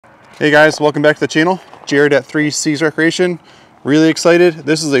Hey guys, welcome back to the channel. Jared at 3C's Recreation. Really excited.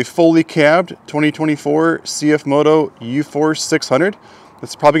 This is a fully cabbed 2024 CFMoto UForce 600.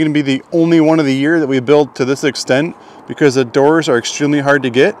 It's probably going to be the only one of the year that we build to this extent because the doors are extremely hard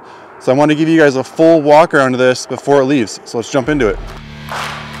to get. So I want to give you guys a full walk around of this before it leaves. So let's jump into it.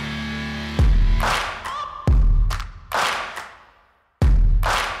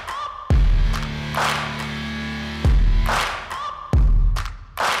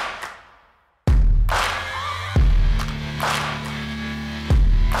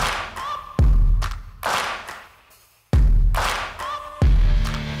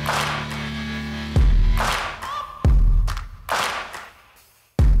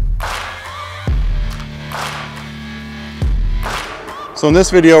 So in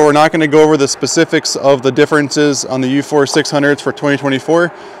this video, we're not going to go over the specifics of the differences on the UForce 600s for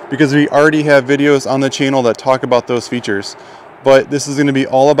 2024 because we already have videos on the channel that talk about those features. But this is going to be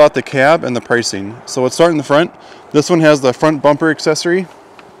all about the cab and the pricing. So let's start in the front. This one has the front bumper accessory.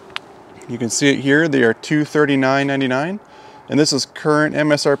 You can see it here. They are $239.99, and this is current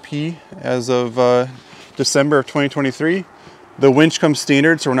MSRP as of December of 2023. The winch comes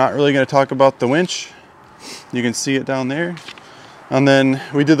standard, so we're not really going to talk about the winch. You can see it down there. And then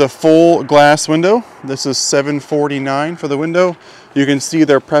we did the full glass window. This is $749 for the window. You can see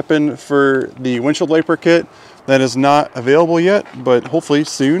they're prepping for the windshield wiper kit. That is not available yet, but hopefully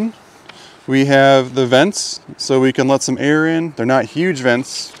soon. We have the vents, so we can let some air in. They're not huge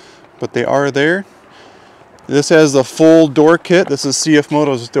vents, but they are there. This has the full door kit. This is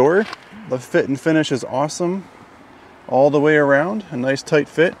CFMoto's door. The fit and finish is awesome all the way around. A nice tight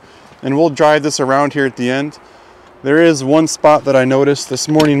fit. And we'll drive this around here at the end. There is one spot that I noticed this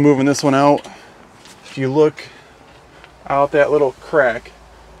morning moving this one out. If you look out that little crack,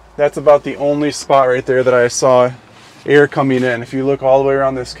 that's about the only spot right there that I saw air coming in. If you look all the way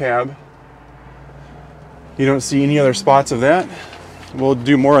around this cab, you don't see any other spots of that. We'll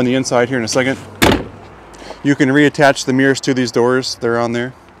do more on the inside here in a second. You can reattach the mirrors to these doors. They're on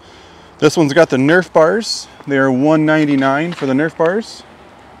there. This one's got the Nerf bars. They are $199 for the Nerf bars.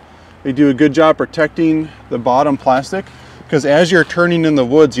 They do a good job protecting the bottom plastic because as you're turning in the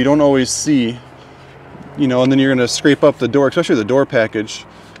woods, you don't always see, you know, and then you're going to scrape up the door, especially the door package,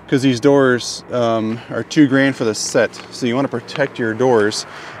 because these doors are $2 for the set. So you want to protect your doors.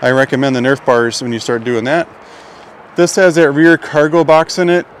 I recommend the Nerf bars when you start doing that. This has that rear cargo box in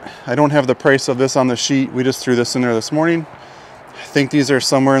it. I don't have the price of this on the sheet. We just threw this in there this morning. I think these are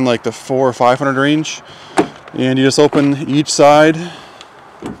somewhere in like the $400 or $500 range. And you just open each side.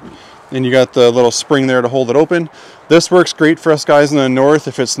 And you got the little spring there to hold it open. This works great for us guys in the north.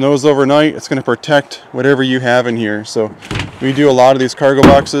 If it snows overnight, it's going to protect whatever you have in here. So we do a lot of these cargo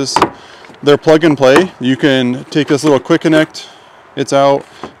boxes. They're plug and play. You can take this little quick connect, it's out,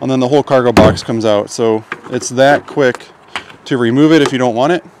 and then the whole cargo box comes out. So it's that quick to remove it if you don't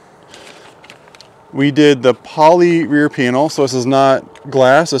want it. We did the poly rear panel, so this is not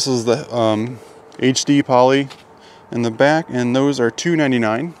glass. This is the HD poly in the back, and those are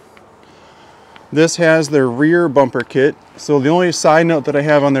 $299. This has the rear bumper kit. So the only side note that I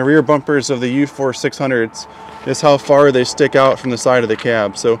have on the rear bumpers of the UForce 600s is how far they stick out from the side of the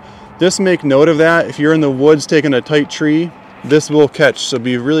cab. So just make note of that. If you're in the woods taking a tight tree, this will catch. So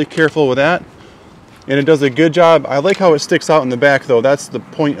be really careful with that. And it does a good job. I like how it sticks out in the back though. That's the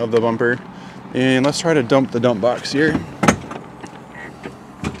point of the bumper. And let's try to dump the dump box here.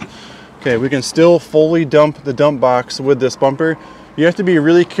 Okay, we can still fully dump the dump box with this bumper. You have to be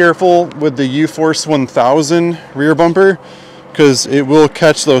really careful with the UForce 1000 rear bumper because it will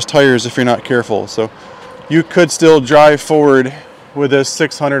catch those tires if you're not careful. So you could still drive forward with this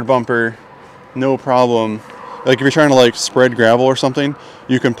 600 bumper, no problem. Like if you're trying to like spread gravel or something,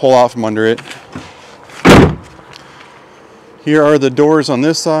 you can pull out from under it. Here are the doors on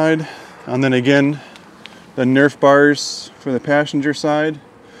this side, and then again the Nerf bars for the passenger side.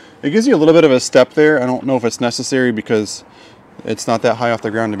 It gives you a little bit of a step there. I don't know if it's necessary because it's not that high off the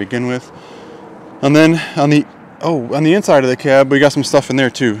ground to begin with. And then on the inside of the cab, we got some stuff in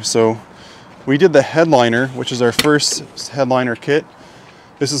there too. So we did the headliner, which is our first headliner kit.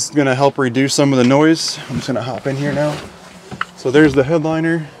 This is going to help reduce some of the noise. I'm just going to hop in here now. So there's the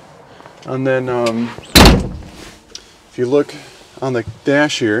headliner. And then if you look on the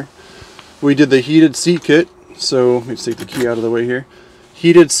dash here, we did the heated seat kit. So let me take the key out of the way here.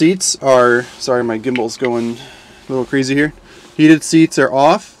 Heated seats are, sorry, my gimbal's going a little crazy here. Heated seats are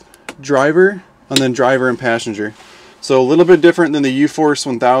off, driver, and then driver and passenger. So a little bit different than the UForce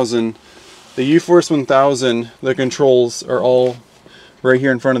 1000. The UForce 1000, the controls are all right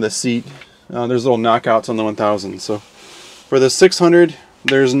here in front of the seat. There's little knockouts on the 1000. So for the 600,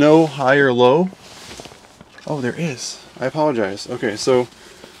 there's no high or low. Oh, there is. I apologize. Okay, so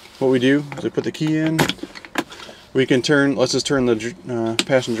what we do is we put the key in. We can turn, let's just turn the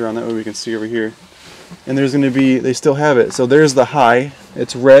passenger on, that way we can see over here. And there's going to be, they still have it. So there's the high,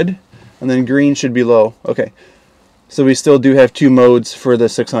 it's red, and then green should be low. Okay, so we still do have 2 modes for the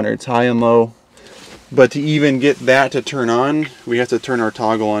 600s, high and low. But to even get that to turn on, we have to turn our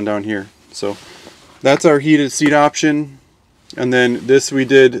toggle on down here. So that's our heated seat option. And then this, we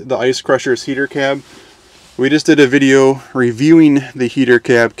did the Ice Crushers heater cab. We just did a video reviewing the heater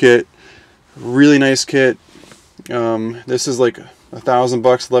cab kit. Really nice kit. This is like $1,000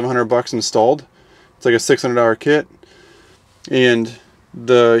 bucks, $1,100 installed. It's like a $600 kit. And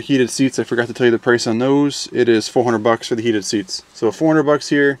the heated seats, I forgot to tell you the price on those. It is $400 bucks for the heated seats. So $400 bucks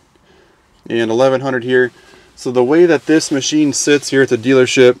here and $1,100 here. So the way that this machine sits here at the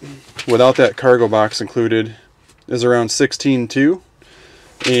dealership without that cargo box included is around $16,200.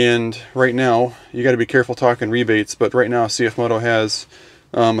 And right now, you got to be careful talking rebates, but right now CFMoto has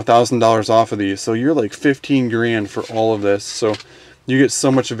 $1,000 off of these, so you're like 15 grand for all of this. So you get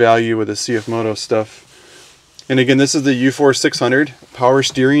so much value with the CFMoto stuff. And again, this is the UForce 600. Power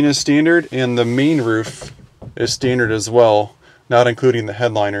steering is standard, and the main roof is standard as well, not including the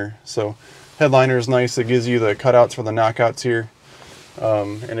headliner. So headliner is nice. It gives you the cutouts for the knockouts here.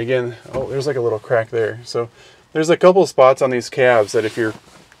 And again, oh, there's like a little crack there. So there's a couple of spots on these cabs that if you're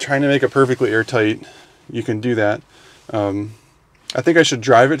trying to make it perfectly airtight, you can do that. I think I should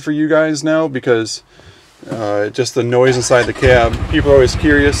drive it for you guys now, because just the noise inside the cab, people are always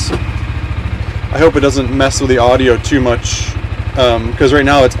curious. I hope it doesn't mess with the audio too much, because right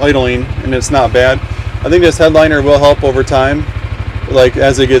now it's idling and it's not bad. I think this headliner will help over time. Like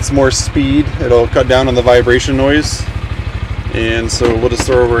as it gets more speed, it'll cut down on the vibration noise. And so we'll just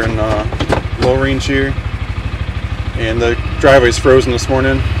throw over in low range here. And the driveway's frozen this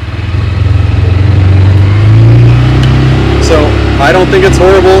morning. So I don't think it's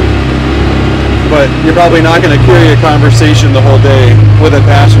horrible, but you're probably not going to carry a conversation the whole day with a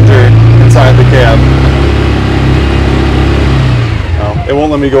passenger inside the cab. No, it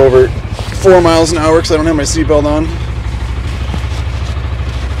won't let me go over 4 miles an hour because I don't have my seatbelt on.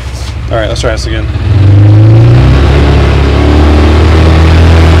 Alright, let's try this again.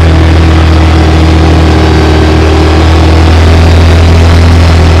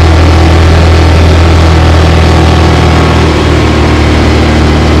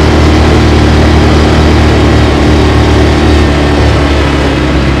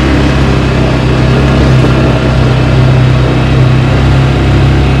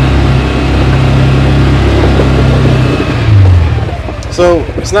 So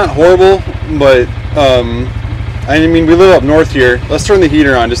it's not horrible, but I mean, we live up north here. Let's turn the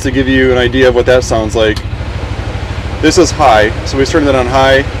heater on just to give you an idea of what that sounds like. This is high, so we turned it on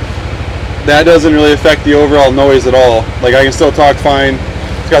high. That doesn't really affect the overall noise at all. Like I can still talk fine.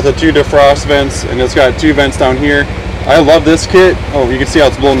 It's got the 2 defrost vents, and it's got 2 vents down here. I love this kit. Oh, you can see how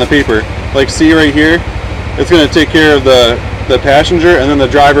it's blowing the paper. Like see right here, it's going to take care of the passenger, and then the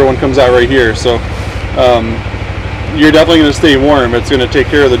driver one comes out right here. So you're definitely going to stay warm. It's going to take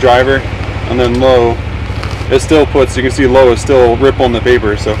care of the driver. And then low, it still puts, you can see low is still rippling the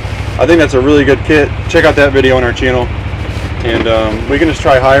paper. So I think that's a really good kit. Check out that video on our channel. And we can just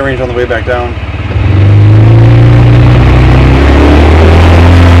try high range on the way back down.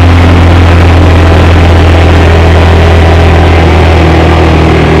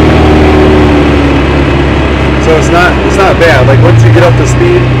 So it's not bad. Like once you get up to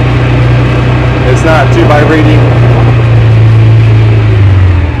speed, it's not too vibrating.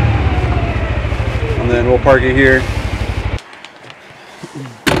 And then we'll park it here.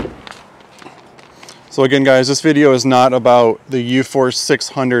 So again guys, this video is not about the UForce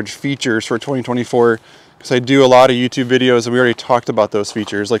 600 features for 2024, because I do a lot of YouTube videos and we already talked about those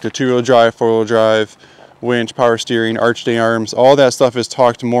features, like the 2-wheel drive, 4-wheel drive, winch, power steering, arched arms. All that stuff is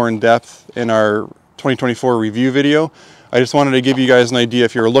talked more in depth in our 2024 review video. I just wanted to give you guys an idea.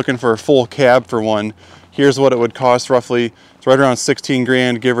 If you're looking for a full cab for one, here's what it would cost roughly. It's right around 16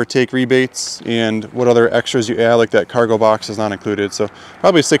 grand, give or take rebates, and what other extras you add, like that cargo box is not included. So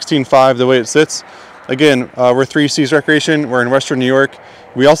probably 16.5 the way it sits. Again, we're 3Cs Recreation. We're in Western New York.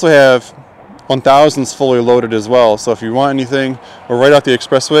 We also have 1000s fully loaded as well. So if you want anything, we're right off the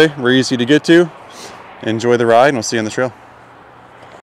expressway. We're easy to get to. Enjoy the ride, and we'll see you on the trail.